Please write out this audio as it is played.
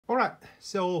All right,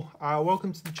 so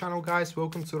welcome to the channel, guys.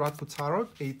 Welcome to Radko Tarot.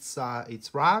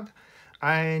 It's Rad,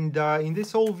 and in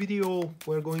this whole video,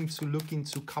 we're going to look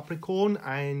into Capricorn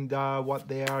and what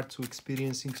they are to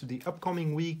experience into the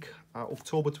upcoming week,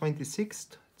 October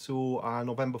 26th to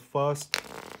November 1st,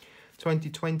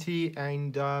 2020.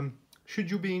 And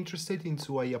should you be interested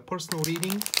into a personal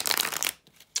reading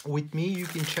with me, you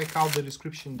can check out the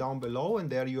description down below, and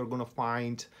there you're going to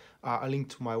find a link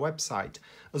to my website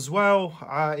as well.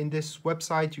 In this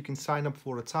website you can sign up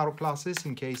for a tarot classes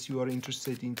in case you are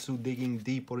interested into digging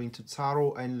deeper into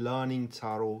tarot and learning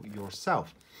tarot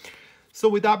yourself. So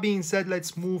with that being said,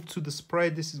 let's move to the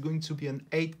spread. This is going to be an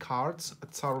 8 cards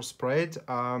tarot spread,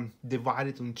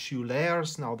 divided on 2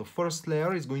 layers. Now the first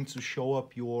layer is going to show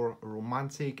up your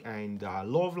romantic and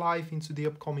love life into the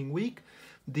upcoming week.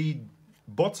 The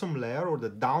bottom layer, or the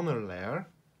downer layer,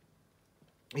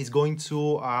 is going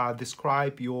to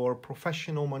describe your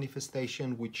professional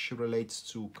manifestation, which relates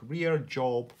to career,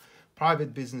 job,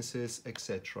 private businesses,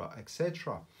 etc,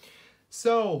 etc.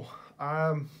 So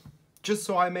just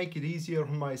so I make it easier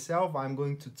on myself, I'm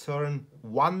going to turn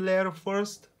one layer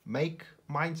first, make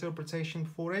my interpretation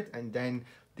for it, and then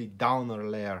the downer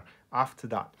layer after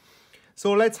that.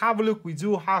 So let's have a look. We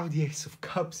do have the Ace of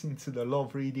Cups into the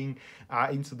love reading,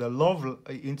 into the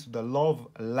love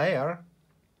layer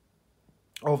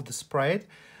of the spread,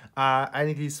 and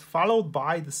it is followed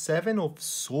by the 7 of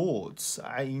Swords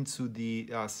into the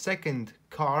second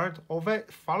card of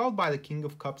it, followed by the King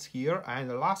of Cups here, and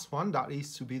the last one, that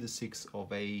is to be the 6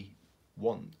 of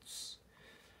Wands.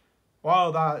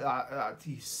 Wow, that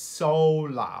is so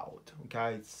loud.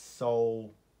 Okay, it's so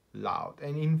loud.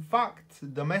 And in fact,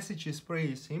 the message is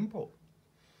pretty simple.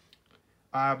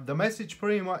 The message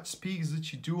pretty much speaks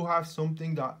that you do have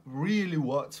something that really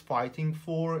worth fighting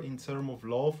for in terms of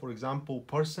love. For example,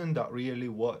 person that really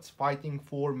worth fighting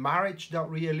for, marriage that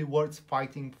really worth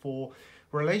fighting for,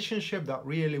 relationship that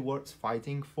really worth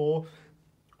fighting for.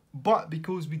 But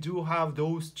because we do have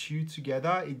those two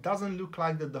together, it doesn't look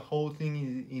like that the whole thing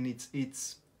is in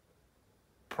its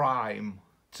prime,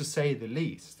 to say the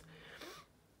least.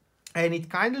 And it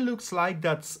kind of looks like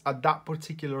that's at that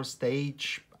particular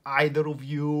stage, either of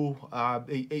you,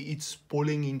 it's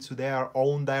pulling into their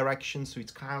own direction. So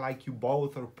it's kind of like you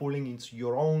both are pulling into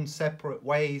your own separate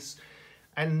ways.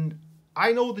 And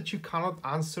I know that you cannot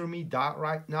answer me that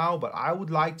right now, but I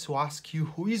would like to ask you,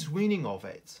 who is winning of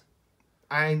it?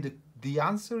 And the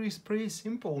answer is pretty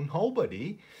simple: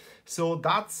 nobody. So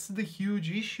that's the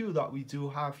huge issue that we do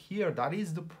have here. That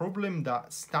is the problem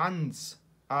that stands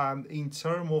in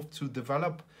terms of to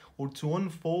develop or to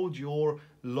unfold your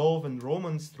love and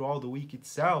romance throughout the week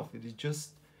itself. It is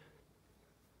just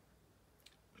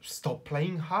stop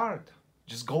playing hard.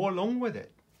 Just go along with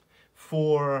it.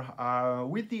 For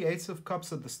with the Ace of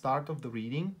Cups at the start of the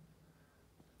reading,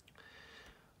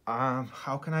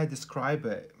 how can I describe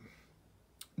it?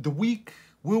 The week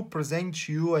will present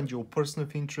you and your person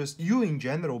of interest, you in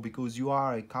general, because you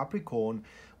are a Capricorn,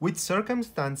 with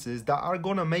circumstances that are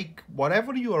gonna make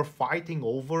whatever you are fighting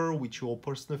over with your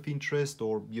person of interest,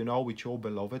 or you know, with your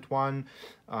beloved one,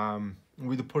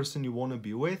 with the person you want to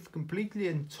be with, completely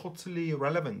and totally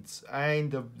irrelevant.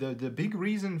 And the big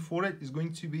reason for it is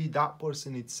going to be that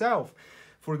person itself.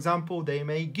 For example, they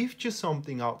may gift you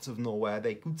something out of nowhere.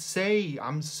 They could say,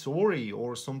 "I'm sorry,"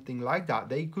 or something like that.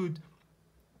 They could,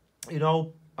 you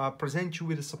know, present you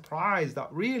with a surprise that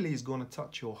really is going to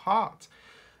touch your heart,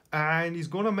 and is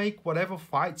going to make whatever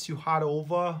fights you had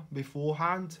over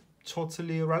beforehand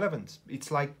totally irrelevant.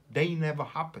 It's like they never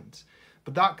happened.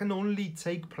 But that can only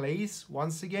take place,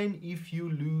 once again, if you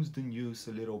lose the news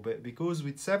a little bit. Because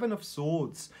with 7 of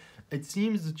Swords, it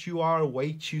seems that you are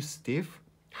way too stiff,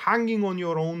 hanging on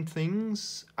your own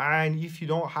things, and if you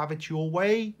don't have it your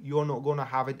way, you're not going to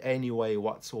have it anyway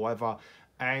whatsoever.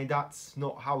 And that's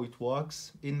not how it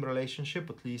works in relationship,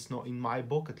 at least not in my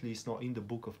book, at least not in the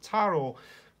book of tarot.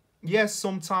 Yes,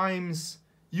 sometimes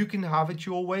you can have it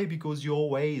your way because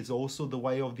your way is also the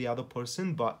way of the other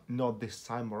person, but not this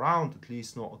time around, at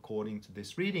least not according to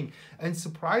this reading. And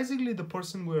surprisingly, the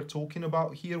person we're talking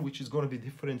about here, which is going to be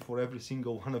different for every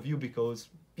single one of you, because,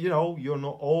 you know, you're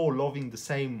not all loving the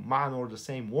same man or the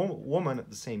same woman at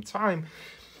the same time.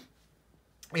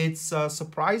 It's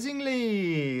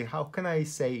surprisingly, how can I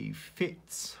say,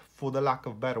 fits, for the lack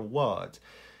of a better word.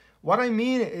 What I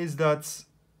mean is that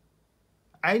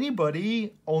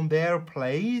anybody on their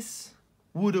place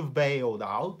would have bailed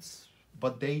out,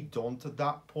 but they don't at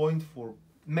that point for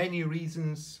many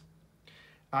reasons.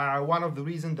 One of the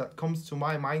reasons that comes to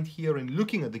my mind here in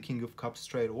looking at the King of Cups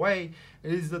straight away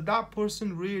is that that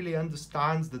person really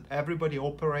understands that everybody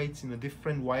operates in a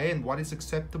different way, and what is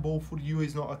acceptable for you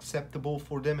is not acceptable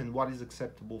for them, and what is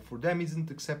acceptable for them isn't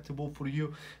acceptable for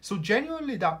you. So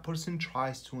genuinely that person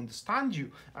tries to understand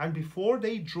you, and before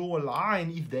they draw a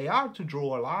line, if they are to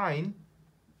draw a line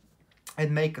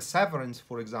and make a severance,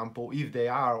 for example, if they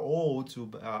are at all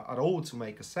to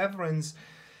make a severance,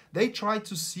 they try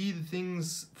to see the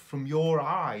things from your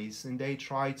eyes, and they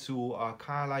try to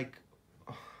kind of like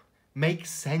make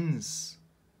sense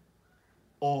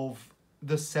of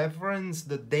the severance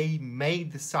that they may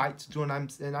decide to do.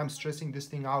 And I'm stressing this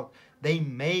thing out. They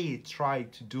may try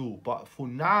to do, but for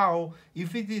now,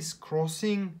 if it is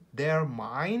crossing their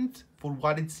mind, for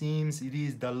what it seems, it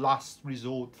is the last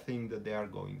resort thing that they are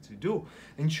going to do.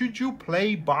 And should you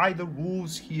play by the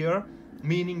rules here,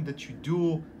 meaning that you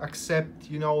do accept,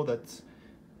 you know, that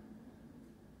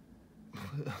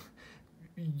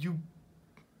you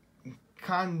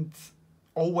can't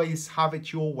always have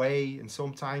it your way, and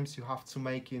sometimes you have to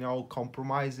make, you know,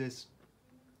 compromises,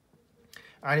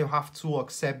 and you have to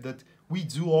accept that we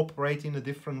do operate in a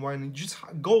different way, and you just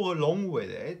go along with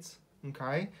it,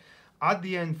 okay? At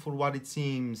the end, for what it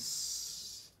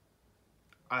seems,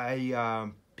 a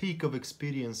peak of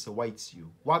experience awaits you.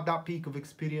 What that peak of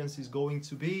experience is going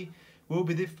to be will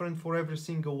be different for every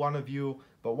single one of you,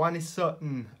 but one is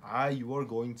certain, you are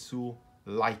going to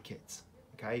like it,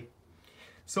 okay?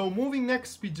 So moving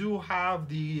next, we do have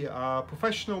the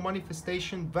professional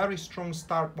manifestation. Very strong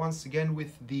start once again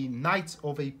with the Knight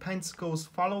of a Pentacles,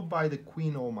 followed by the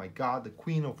Queen, oh my God, the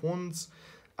Queen of Wands.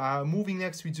 Moving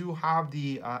next, we do have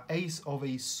the Ace of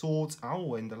a Swords.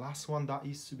 Oh, and the last one, that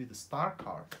is to be the Star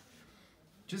card.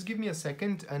 Just give me a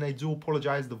second, and I do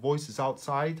apologize, the voice is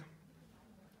outside.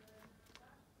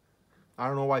 I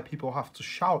don't know why people have to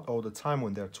shout all the time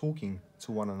when they're talking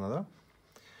to one another.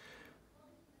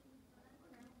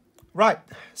 Right,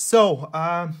 so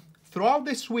throughout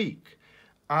this week,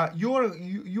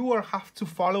 you have to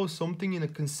follow something in a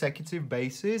consecutive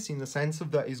basis, in the sense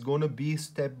of that it's going to be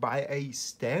step by a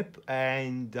step,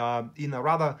 and in a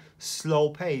rather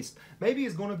slow pace. Maybe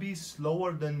it's going to be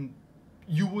slower than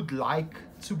you would like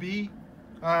to be,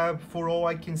 for all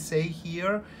I can say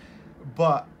here,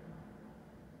 but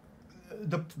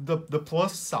the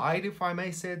plus side, if I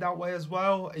may say it that way as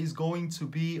well, is going to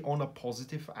be on a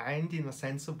positive end, in a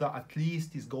sense of that at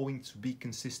least is going to be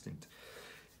consistent.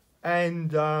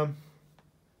 And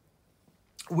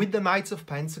with the Knights of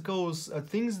Pentacles,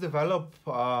 things develop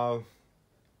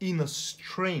in a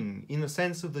string, in a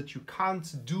sense of that you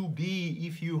can't do B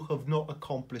if you have not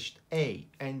accomplished A.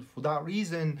 And for that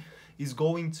reason, is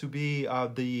going to be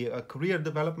the career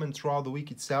development throughout the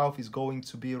week itself is going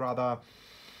to be rather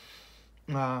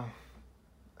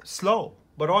slow,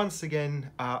 but once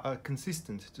again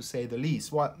consistent, to say the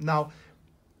least.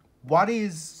 What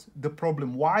is the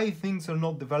problem? Why things are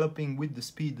not developing with the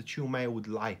speed that you would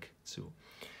like to?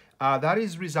 That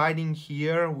is residing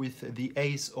here with the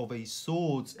Ace of a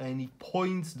Swords, and it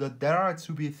points that there are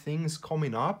to be things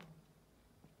coming up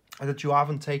that you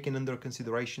haven't taken under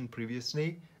consideration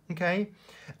previously. Okay,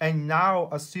 and now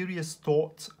a serious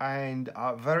thought and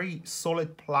a very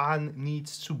solid plan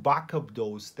needs to back up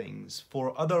those things,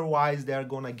 for otherwise they're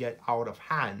gonna get out of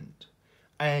hand.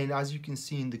 And as you can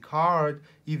see in the card,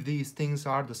 if these things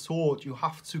are the sort, you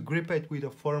have to grip it with a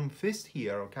firm fist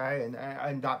here, okay?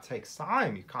 And that takes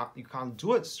time. You can't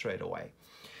do it straight away.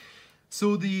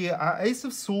 So the Ace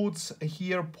of Swords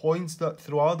here points that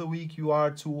throughout the week you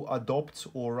are to adopt,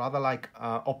 or rather like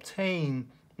obtain,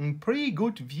 pretty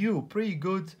good view, pretty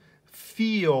good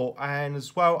feel, and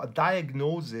as well a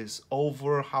diagnosis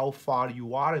over how far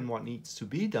you are and what needs to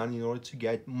be done in order to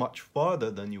get much further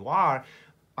than you are.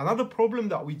 Another problem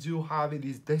that we do have, it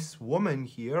is this woman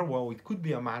here. Well, it could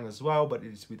be a man as well, but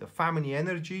it is with a feminine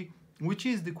energy, which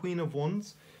is the Queen of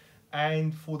Wands.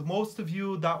 And for most of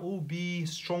you, that will be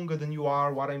stronger than you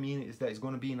are. What I mean is that it's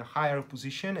going to be in a higher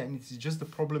position, and it's just the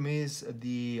problem is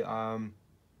the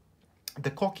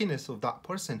cockiness of that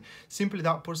person. Simply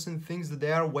that person thinks that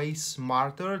they are way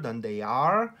smarter than they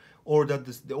are, or that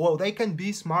well, they can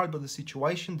be smart, but the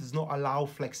situation does not allow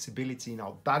flexibility.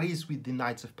 Now that is with the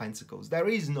Knights of Pentacles. There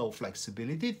is no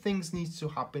flexibility. Things need to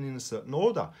happen in a certain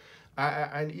order,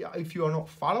 and if you are not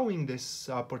following this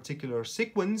particular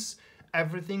sequence,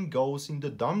 everything goes in the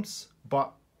dumps,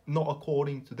 but not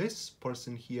according to this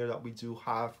person here that we do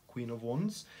have, Queen of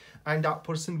Wands. And that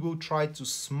person will try to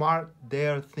smart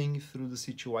their thing through the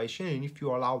situation, and if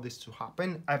you allow this to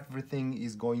happen, everything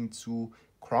is going to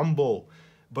crumble,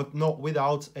 but not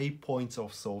without a point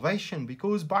of salvation,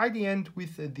 because by the end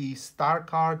with the Star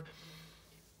card,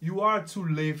 you are to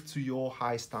live to your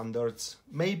high standards.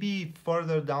 Maybe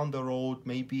further down the road,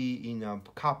 maybe in a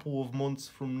couple of months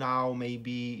from now,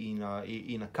 maybe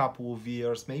in a couple of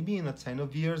years, maybe in a 10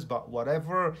 of years, but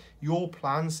whatever your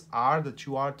plans are that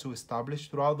you are to establish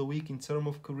throughout the week in terms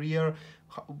of career,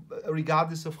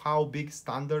 regardless of how big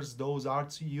standards those are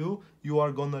to you, you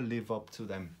are gonna live up to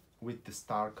them with the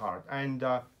star card. And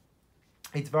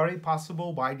it's very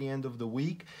possible by the end of the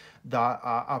week that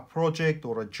a project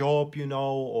or a job, you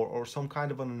know, or some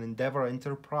kind of an endeavor,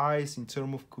 enterprise in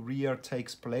terms of career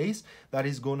takes place that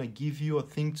is going to give you a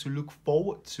thing to look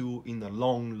forward to in the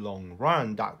long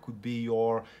run. That could be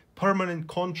your permanent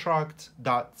contract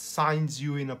that signs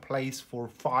you in a place for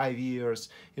 5 years.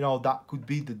 You know, that could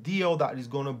be the deal that is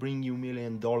going to bring you $1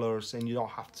 million, and you don't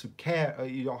have to care,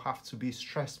 you don't have to be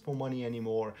stressed for money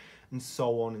anymore, and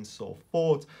so on and so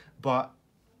forth. But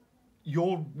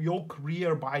your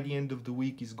career by the end of the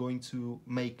week is going to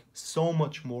make so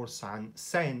much more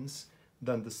sense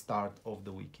than the start of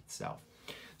the week itself.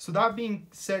 So that being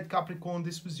said, Capricorn,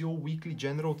 this was your weekly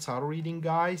general tarot reading,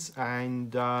 guys,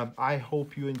 and I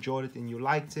hope you enjoyed it and you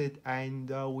liked it,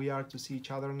 and we are to see each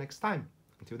other next time.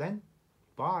 Until then,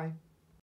 bye.